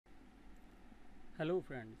Hello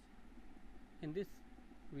friends, in this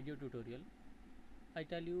video tutorial I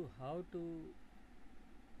tell you how to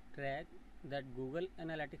track that Google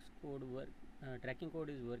Analytics tracking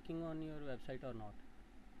code is working on your website or not,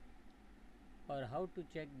 or how to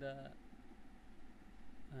check the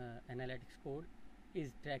analytics code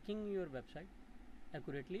is tracking your website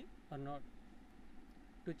accurately or not.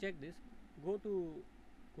 To check this, go to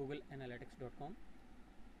googleanalytics.com.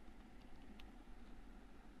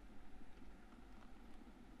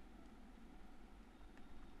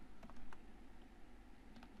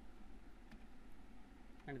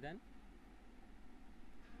 and then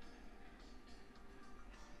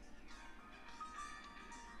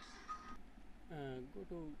go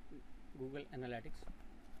to Google Analytics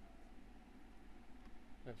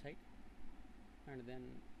website and then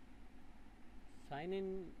sign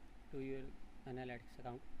in to your analytics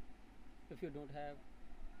account. If you don't have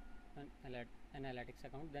an analytics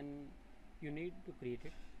account, then you need to create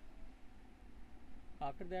it.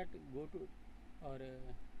 After that, go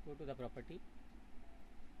to the property.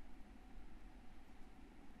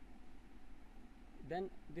 Then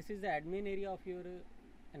this is the admin area of your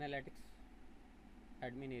analytics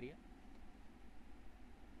admin area.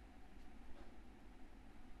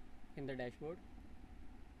 In the dashboard,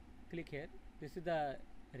 click here. This is the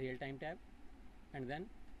real-time tab, and then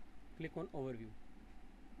click on overview.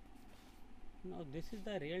 Now this is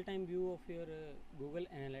the real-time view of your Google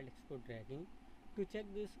Analytics code tracking. To check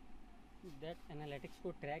that analytics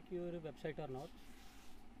code track your website or not,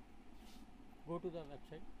 go to the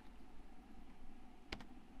website.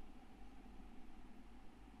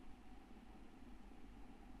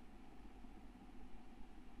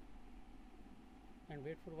 And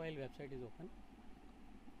wait for a while website is open.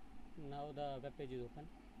 Now the web page is open.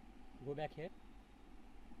 Go back here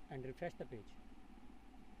and refresh the page.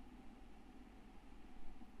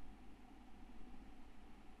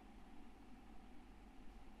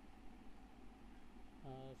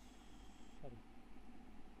 Sorry,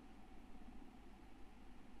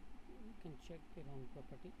 you can check the wrong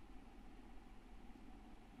property.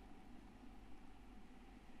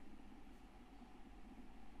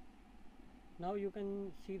 Now you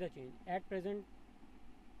can see the change. At present,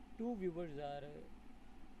 2 viewers are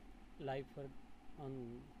live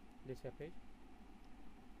on this web page.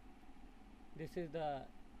 This is the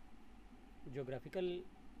geographical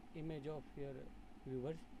image of your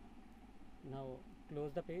viewers. Now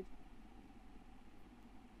close the page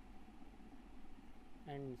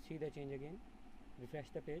and see the change again. Refresh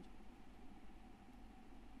the page.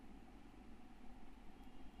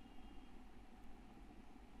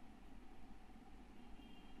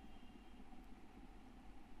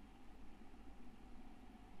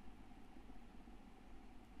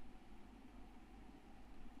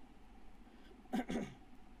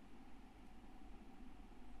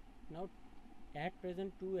 Now at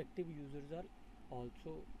present 2 active users are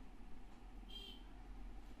also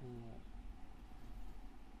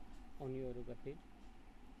on your web page.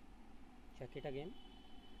 Check it again.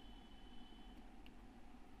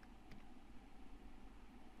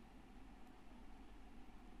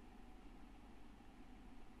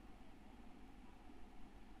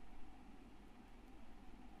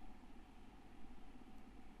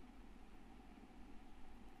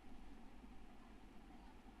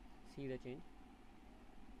 See the change.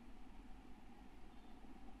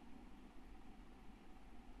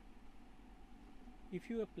 If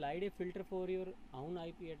you applied a filter for your own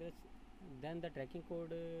IP address, then the tracking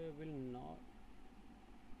code will not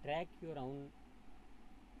track your own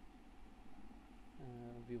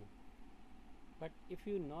view. But if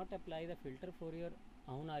you not apply the filter for your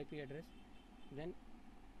own IP address, then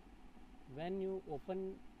when you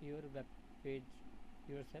open your web page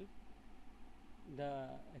yourself, the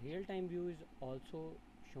real-time view is also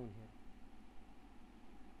shown here.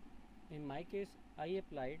 In my case, I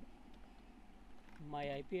applied my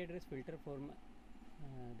IP address filter for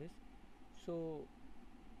this. So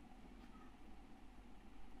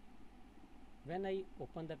when I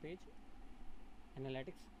open the page,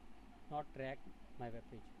 analytics not track my web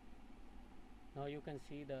page. Now you can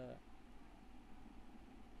see the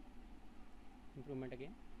improvement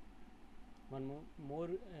again. One more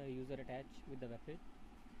user attached with the web page.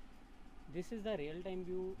 This is the real-time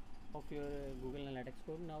view of your Google Analytics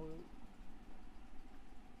code. Now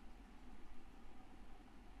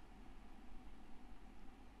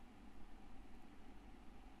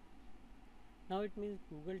it means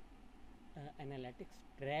Google Analytics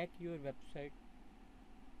track your website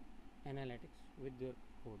analytics with your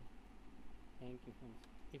code. Thank you friends.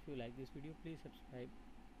 If you like this video, please subscribe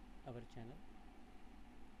our channel.